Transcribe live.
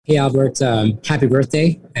Hey Albert, happy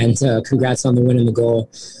birthday and congrats on the win and the goal.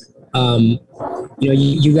 Um,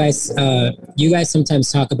 you guys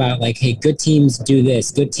sometimes talk about like, hey, good teams do this,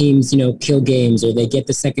 good teams, kill games or they get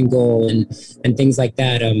the second goal and things like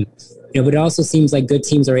that. But it also seems like good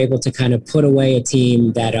teams are able to kind of put away a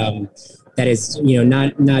team that is,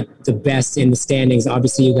 not the best in the standings.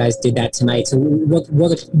 Obviously, you guys did that tonight. So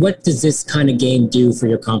what does this kind of game do for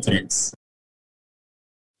your confidence?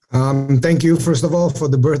 Thank you, first of all, for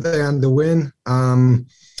the birthday and the win.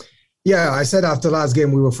 Yeah, I said after last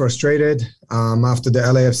game we were frustrated after the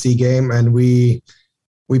LAFC game, and we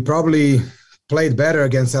probably played better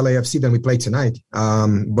against LAFC than we played tonight.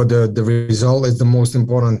 But the result is the most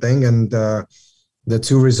important thing, and the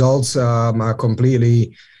two results are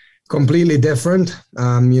completely different.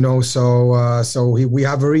 We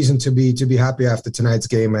have a reason to be happy after tonight's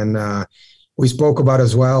game, and we spoke about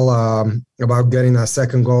as well about getting a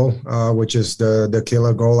second goal, which is the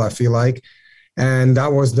killer goal, I feel like. And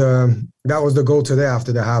that was the goal today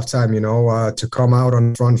after the halftime, to come out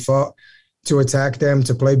on the front foot, to attack them,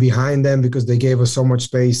 to play behind them because they gave us so much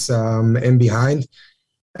space in behind.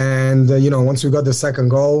 And, once we got the second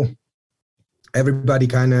goal, everybody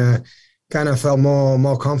kind of felt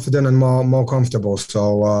more confident and more comfortable.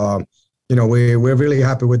 So, we're really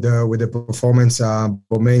happy with the performance,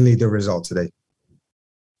 but mainly the result today.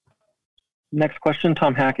 Next question,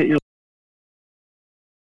 Tom Hackett.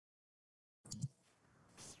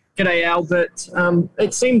 G'day, Albert.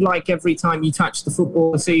 It seemed like every time you touched the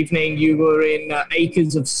football this evening, you were in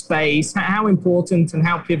acres of space. How important and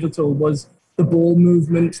how pivotal was the ball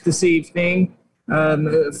movement this evening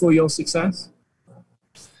for your success?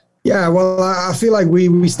 Yeah, well, I feel like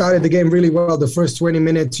we started the game really well. The first 20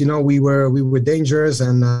 minutes, we were dangerous,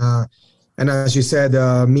 and as you said,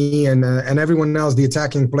 me and everyone else, the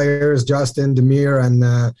attacking players, Justin, Demir,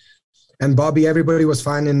 and Bobby, everybody was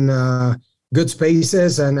finding good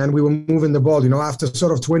spaces, and we were moving the ball. After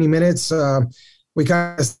sort of 20 minutes, we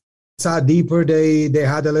kind of sat deeper. They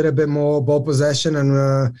had a little bit more ball possession,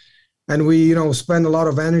 and we, spend a lot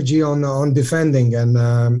of energy on defending, and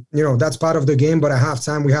that's part of the game. But at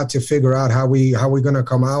halftime, we had to figure out how we're gonna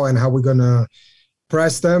come out and how we're gonna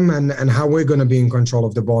press them and how we're gonna be in control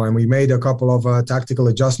of the ball. And we made a couple of tactical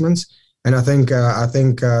adjustments, and I think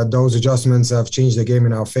those adjustments have changed the game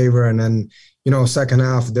in our favor. And then second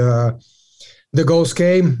half the goals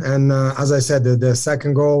came, and as I said, the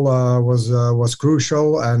second goal was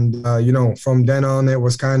crucial. And from then on, it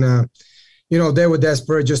was kind of. They were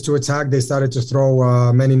desperate just to attack. They started to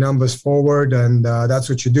throw many numbers forward, and that's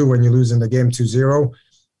what you do when you lose in the game 2-0.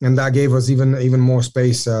 And that gave us even more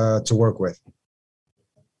space to work with.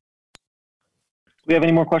 Do we have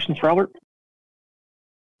any more questions for Albert?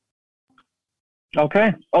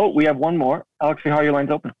 Okay. Oh, we have one more. Alex, how are your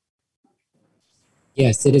lines open?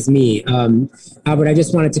 Yes, it is me. Albert, I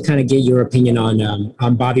just wanted to kind of get your opinion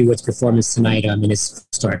on Bobby Wood's performance tonight in his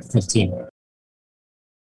start for the team.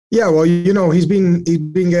 Yeah, well, he's been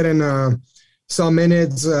getting some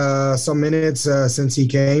minutes since he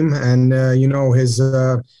came, and his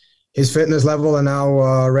fitness level are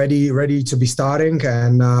now ready to be starting,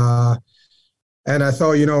 and I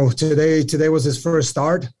thought today was his first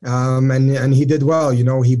start, and he did well.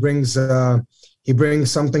 He brings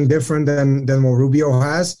something different than what Rubio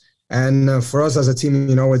has, and for us as a team,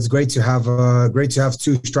 it's great to have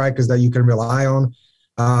two strikers that you can rely on.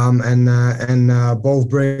 And both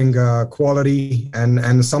bring quality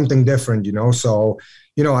and something different, So,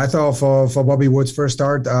 I thought for Bobby Wood's first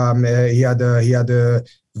start, he had a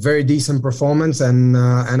very decent performance, and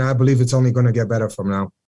I believe it's only going to get better from now.